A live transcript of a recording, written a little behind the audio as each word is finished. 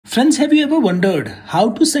Friends, have you ever wondered how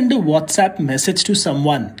to send a WhatsApp message to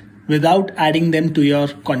someone without adding them to your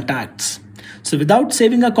contacts? So without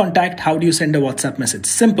saving a contact, how do you send a WhatsApp message?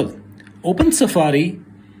 Simple. Open Safari,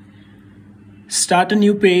 start a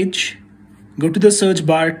new page, go to the search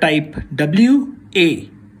bar, type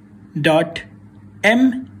wa.me/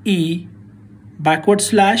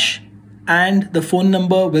 and the phone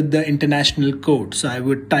number with the international code. So I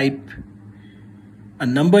would type a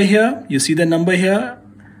number here. You see the number here.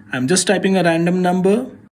 I'm just typing a random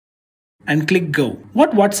number and click go.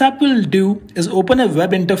 What WhatsApp will do is open a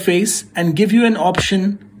web interface and give you an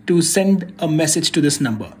option to send a message to this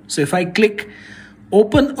number. So if I click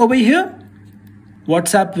open over here,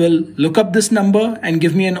 WhatsApp will look up this number and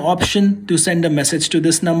give me an option to send a message to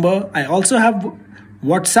this number. I also have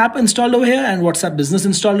WhatsApp installed over here and WhatsApp Business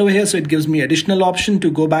installed over here. So it gives me additional option to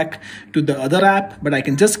go back to the other app, but I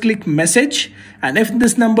can just click message. And if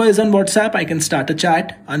this number is on WhatsApp, I can start a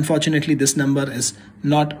chat. Unfortunately, this number is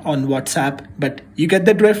not on WhatsApp, but you get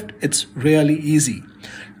the drift. It's really easy.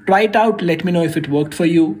 Try it out. Let me know if it worked for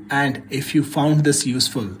you. And if you found this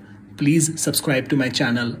useful, please subscribe to my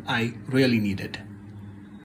channel. I really need it.